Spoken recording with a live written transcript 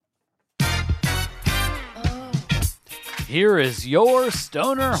Here is your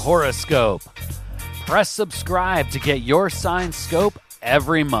Stoner Horoscope. Press subscribe to get your sign scope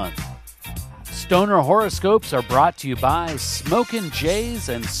every month. Stoner Horoscopes are brought to you by Smokin' Jays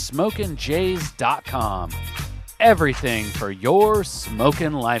and SmokinJays.com. Everything for your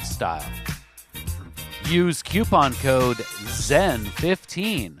smokin' lifestyle. Use coupon code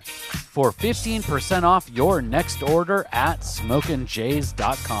ZEN15 for 15% off your next order at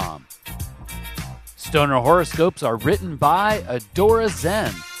SmokinJays.com. Stoner Horoscopes are written by Adora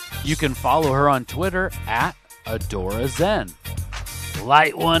Zen. You can follow her on Twitter at Adora Zen.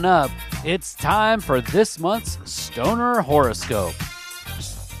 Light one up. It's time for this month's Stoner Horoscope.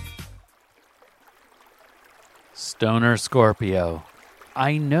 Stoner Scorpio,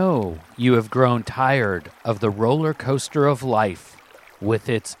 I know you have grown tired of the roller coaster of life with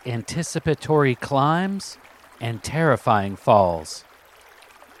its anticipatory climbs and terrifying falls.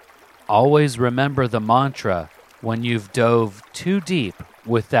 Always remember the mantra when you've dove too deep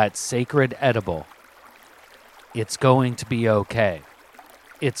with that sacred edible. It's going to be okay.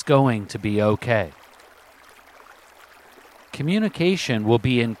 It's going to be okay. Communication will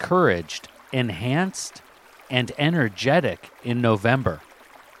be encouraged, enhanced, and energetic in November.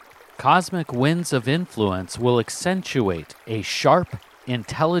 Cosmic winds of influence will accentuate a sharp,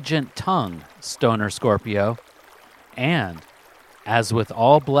 intelligent tongue, Stoner Scorpio, and as with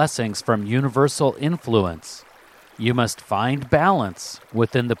all blessings from universal influence, you must find balance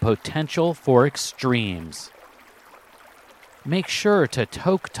within the potential for extremes. Make sure to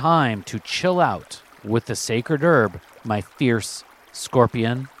take time to chill out with the sacred herb, my fierce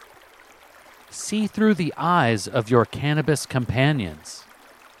scorpion. See through the eyes of your cannabis companions.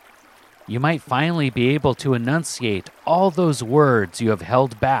 You might finally be able to enunciate all those words you have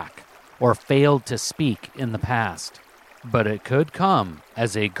held back or failed to speak in the past. But it could come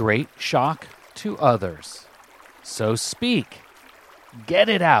as a great shock to others. So speak. Get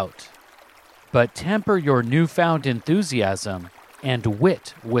it out. But temper your newfound enthusiasm and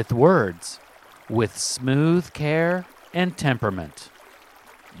wit with words, with smooth care and temperament.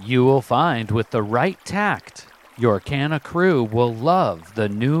 You will find with the right tact, your Canna crew will love the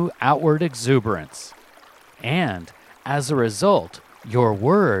new outward exuberance. And as a result, your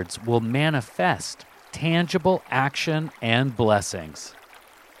words will manifest tangible action and blessings.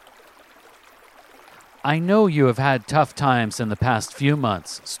 I know you have had tough times in the past few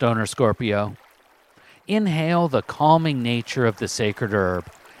months, Stoner Scorpio. Inhale the calming nature of the sacred herb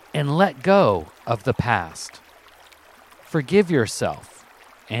and let go of the past. Forgive yourself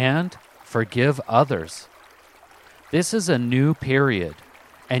and forgive others. This is a new period,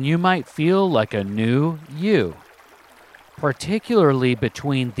 and you might feel like a new you, particularly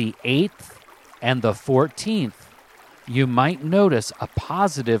between the 8th and the 14th, you might notice a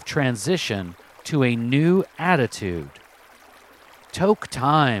positive transition to a new attitude. Take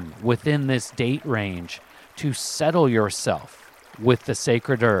time within this date range to settle yourself with the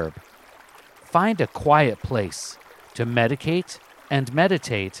sacred herb. Find a quiet place to meditate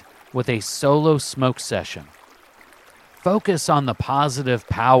with a solo smoke session. Focus on the positive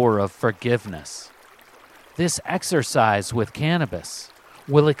power of forgiveness. This exercise with cannabis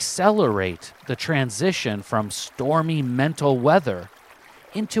will accelerate the transition from stormy mental weather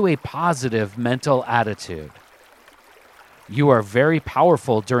into a positive mental attitude. You are very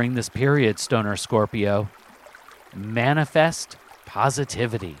powerful during this period, Stoner Scorpio. Manifest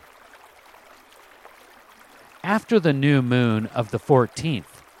positivity. After the new moon of the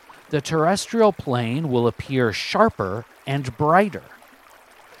 14th, the terrestrial plane will appear sharper and brighter.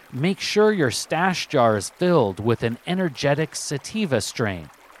 Make sure your stash jar is filled with an energetic sativa strain.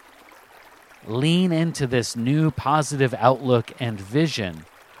 Lean into this new positive outlook and vision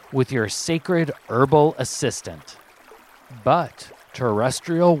with your sacred herbal assistant. But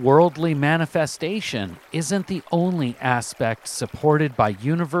terrestrial worldly manifestation isn't the only aspect supported by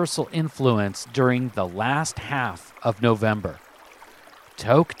universal influence during the last half of November.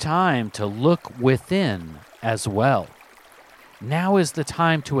 Take time to look within as well. Now is the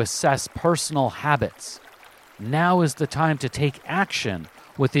time to assess personal habits. Now is the time to take action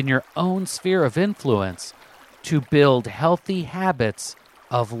within your own sphere of influence to build healthy habits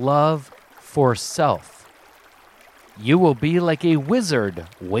of love for self. You will be like a wizard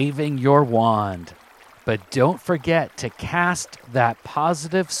waving your wand, but don't forget to cast that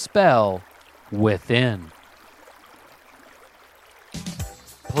positive spell within.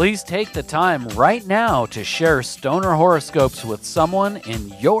 Please take the time right now to share Stoner Horoscopes with someone in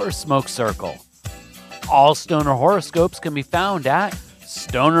your smoke circle. All Stoner Horoscopes can be found at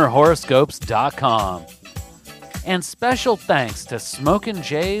StonerHoroscopes.com. And special thanks to Smokin'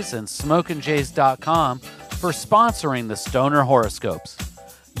 Jays and SmokinJays.com for sponsoring the Stoner Horoscopes.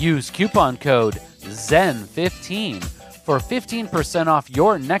 Use coupon code ZEN15 for 15% off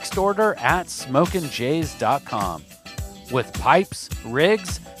your next order at smokinjays.com. With pipes,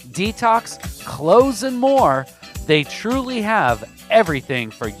 rigs, detox, clothes, and more, they truly have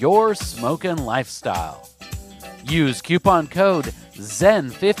everything for your smoking lifestyle. Use coupon code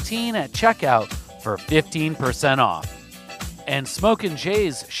ZEN15 at checkout for 15% off. And Smokin'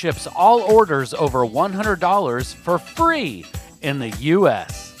 Jays ships all orders over $100 for free in the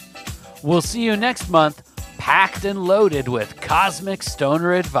U.S. We'll see you next month, packed and loaded with cosmic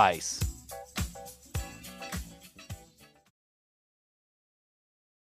stoner advice.